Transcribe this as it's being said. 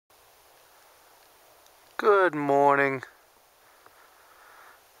Good morning.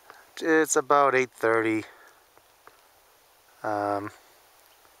 It's about 8:30.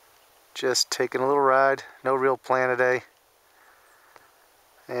 Just taking a little ride. No real plan today.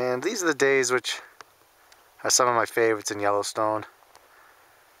 And these are the days which are some of my favorites in Yellowstone,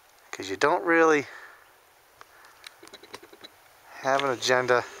 because you don't really have an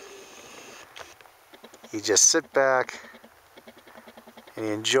agenda. You just sit back and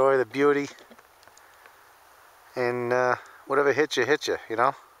you enjoy the beauty, and whatever hits you, you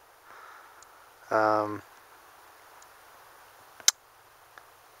know?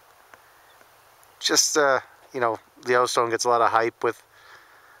 The Yellowstone gets a lot of hype with,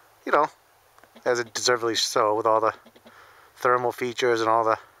 as it deservedly so, with all the thermal features and all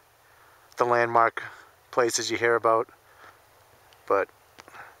the landmark places you hear about. But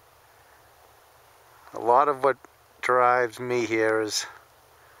a lot of what drives me here is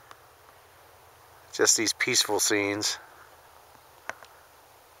just these peaceful scenes.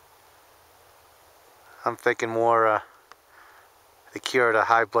 I'm thinking more the cure to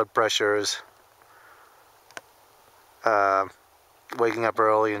high blood pressure is waking up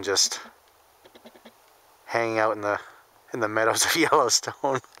early and just hanging out in the meadows of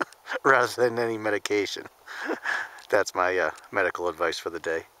Yellowstone rather than any medication. That's my medical advice for the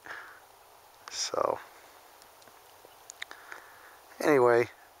day. So anyway,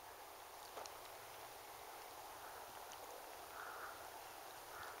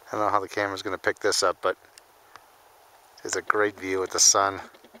 I don't know how the camera's going to pick this up, but there's a great view with the sun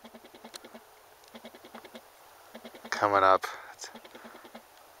coming up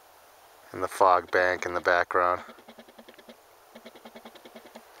and the fog bank in the background.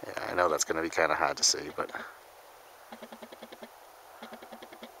 Yeah, I know that's going to be kind of hard to see, but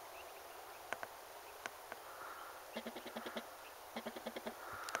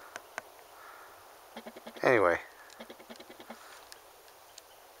anyway,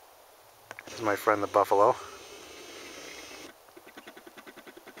 this is my friend the buffalo.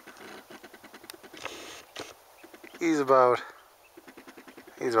 He's about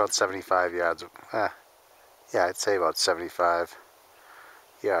 75 yards. Yeah, I'd say about 75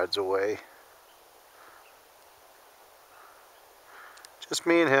 yards away. Just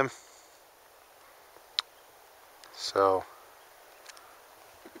me and him. So,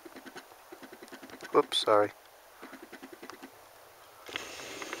 whoops, sorry.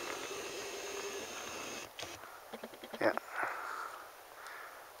 Yeah.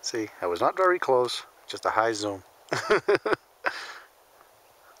 See, I was not very close. Just a high zoom.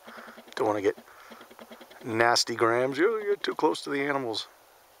 Don't want to get nasty grams. You're too close to the animals.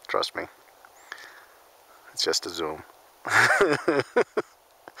 Trust me. It's just a zoom.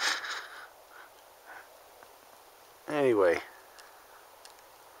 Anyway.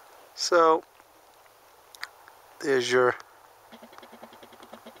 So, there's your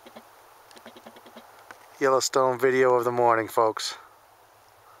Yellowstone video of the morning, folks.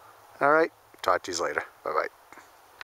 Alright, talk to you later. Bye-bye.